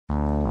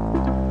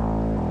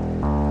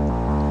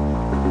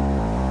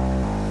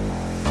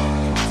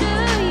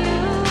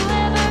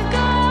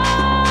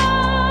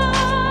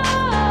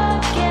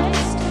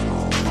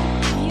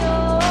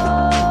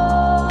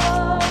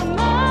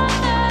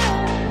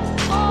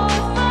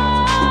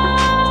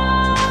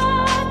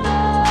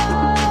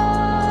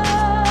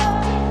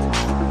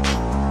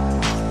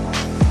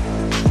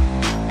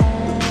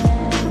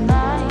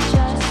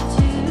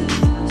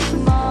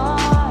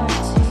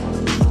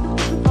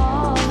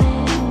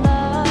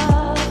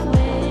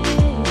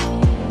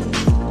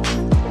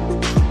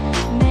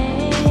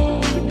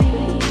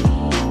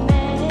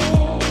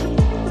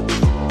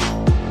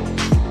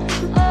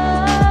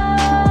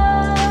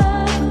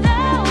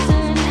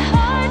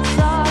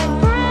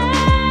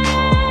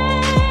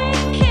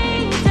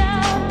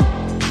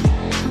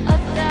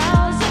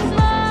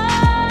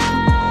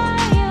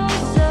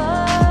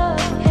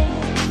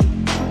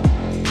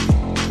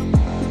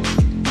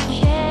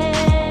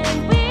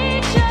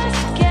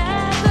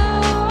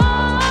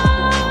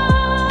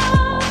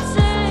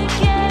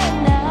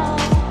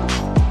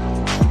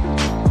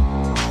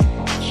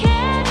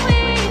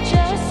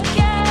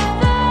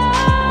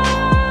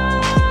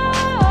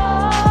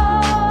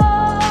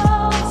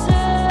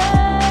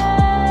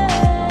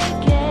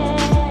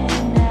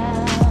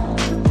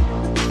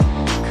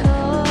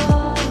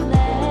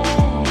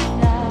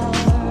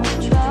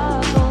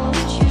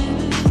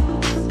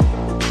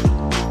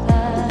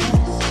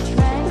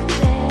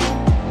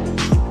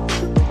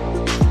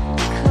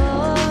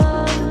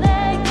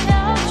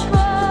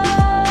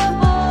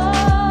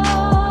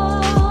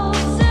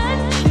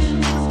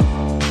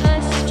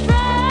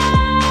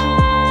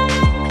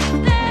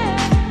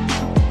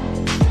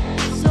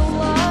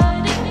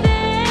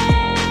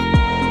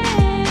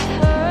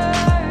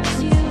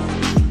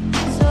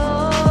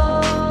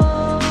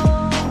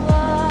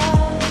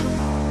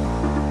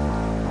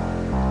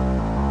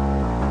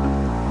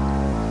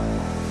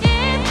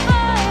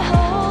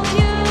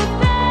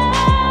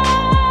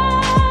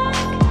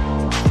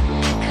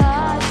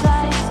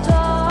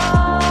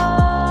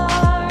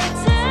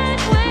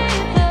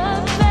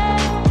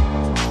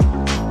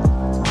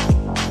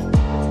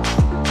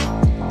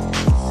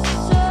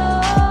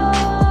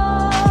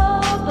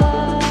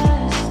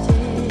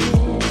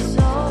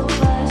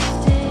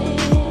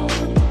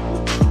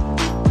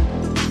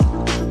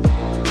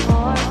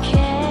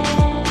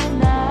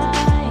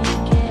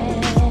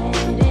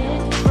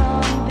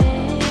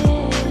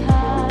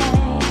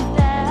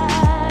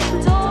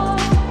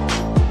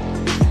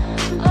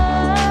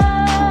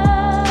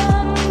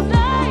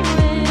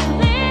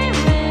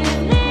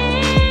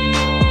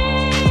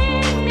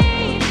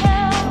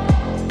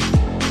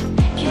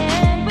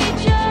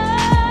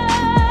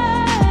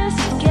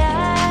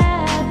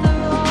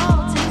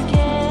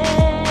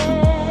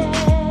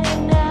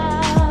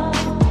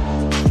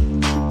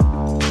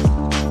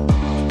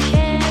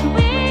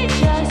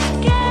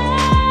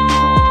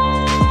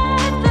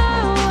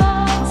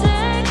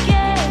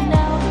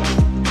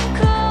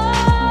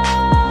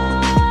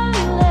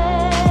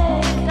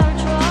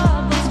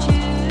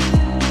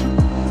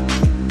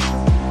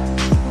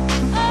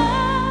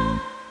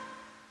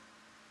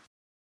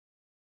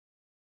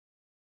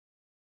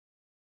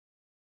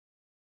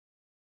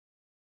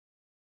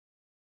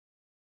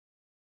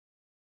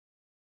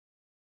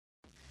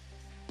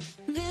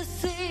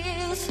This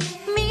is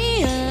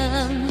me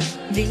on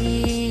the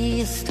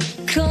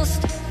East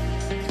Coast,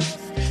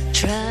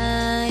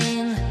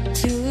 trying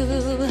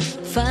to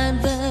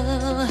find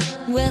the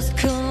West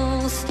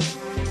Coast.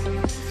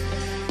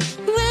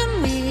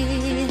 When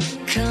we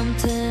come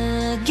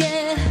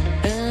together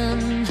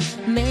and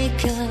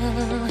make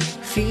our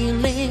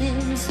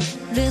feelings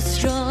this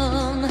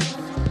strong,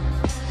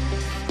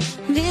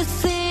 this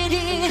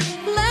city,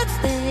 let's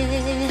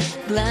stay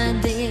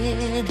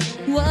blinded.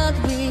 What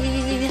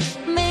we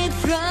made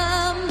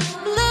from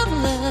love,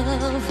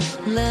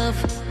 love, love.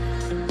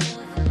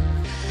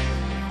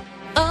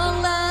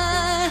 All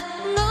I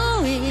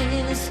know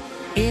is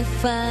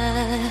if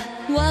I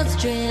was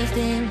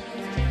drifting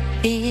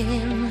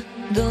in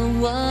the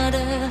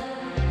water,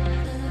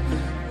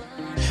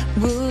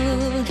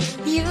 would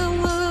you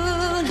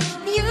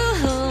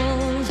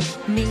hold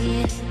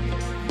me?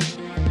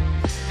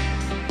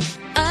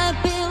 I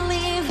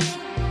believe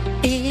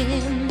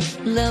in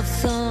love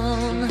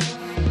song.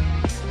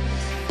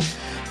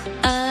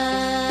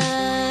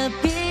 I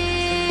believe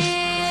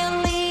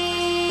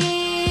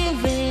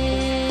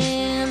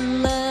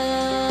in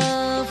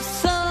love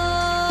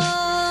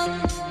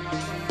song.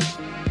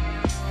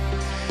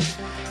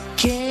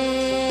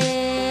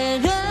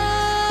 Get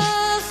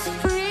us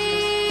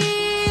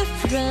free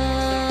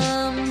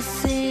from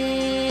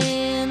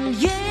sin.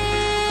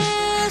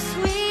 Yes,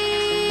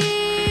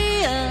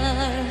 we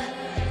are.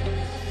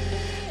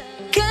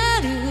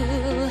 Got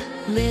to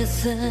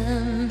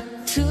listen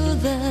to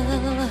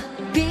the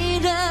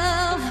beat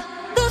of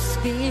the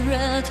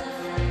spirit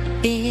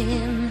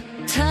in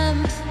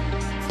time.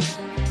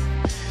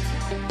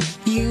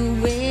 You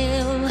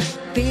will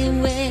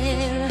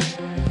beware.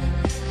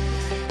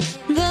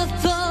 The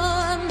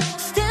thorn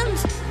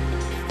stands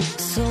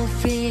so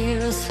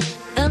fierce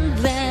and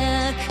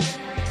black.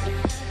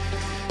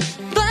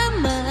 By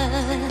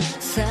my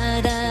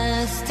side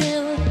I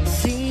still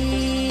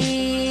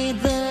see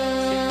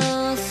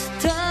the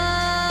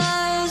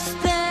stars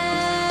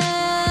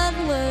that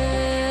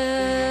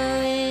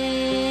were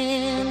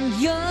in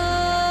your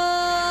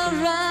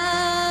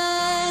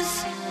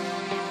eyes.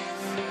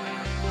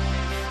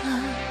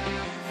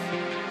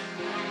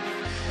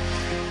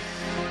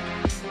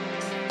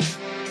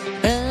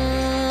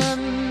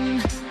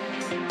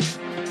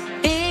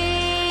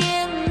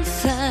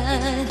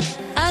 Inside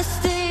I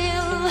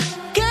still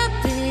got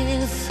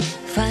this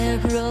fire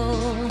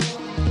grow.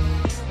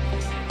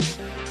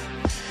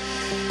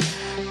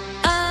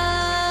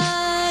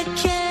 I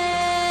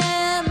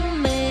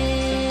can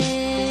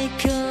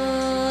make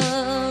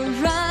a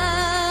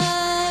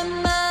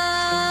rhyme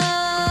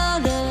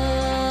out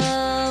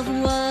of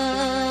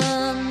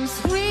one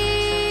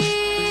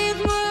sweet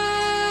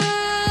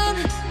word.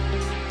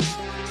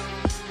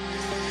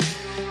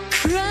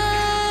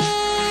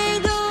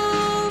 Cried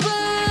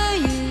over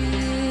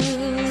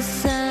you,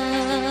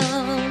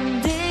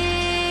 sounded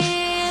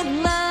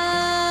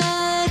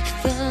like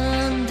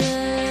thunder.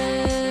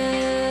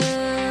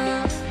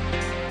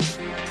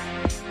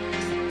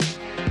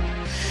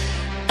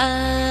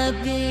 I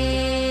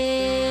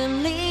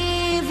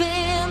believe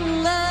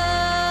in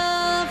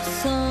love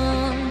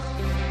song.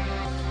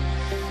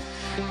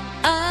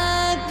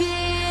 I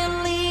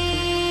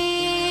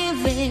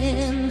believe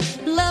in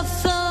love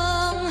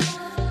song.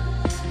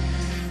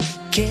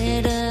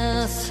 Get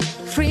us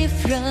free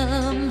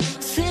from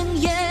sin.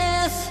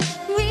 Yes,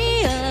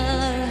 we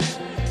are.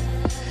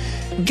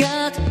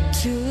 Got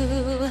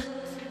to